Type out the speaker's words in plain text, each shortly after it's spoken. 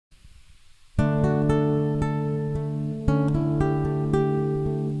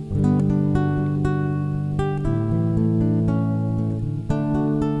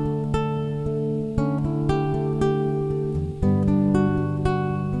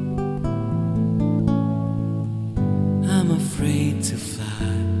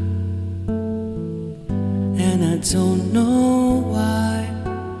don't know why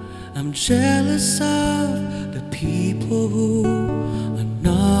I'm jealous of the people who are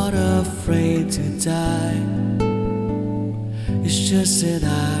not afraid to die. It's just that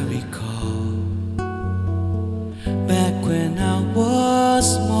I recall back when I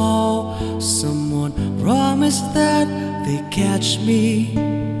was small, someone promised that they'd catch me,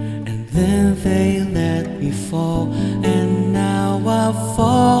 and then they let me fall. And now I'm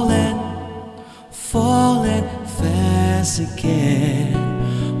falling fast again.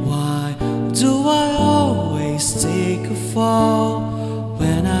 Why do I always take a fall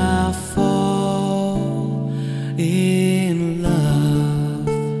when I fall in love?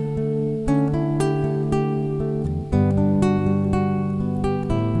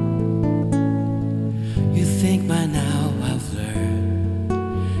 You think by now I've learned,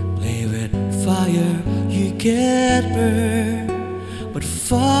 play with fire, you get burned. But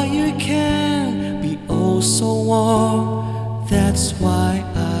fire can be oh so warm. That's why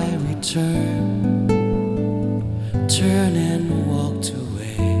I return, turn and walked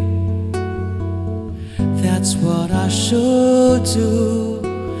away. That's what I should do.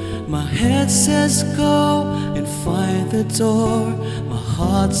 My head says go and find the door. My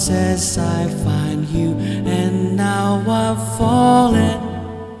heart says I find you. And now I'm falling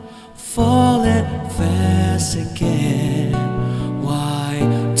fast again. Why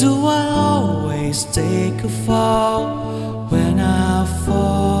do I always take a fall when I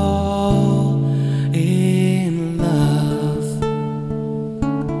fall in love?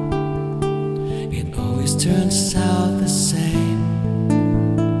 It always turns out the same.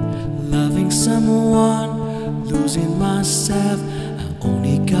 Loving someone, losing myself, I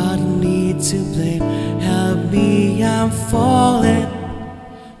only got me to blame. Help me, I'm falling.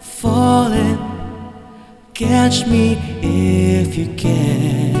 Catch me if you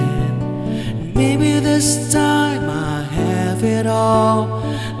can. Maybe this time I have it all.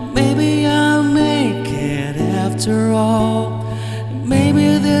 Maybe I'll make it after all.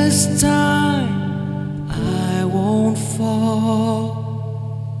 Maybe this time I won't fall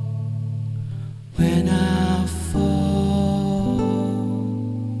when I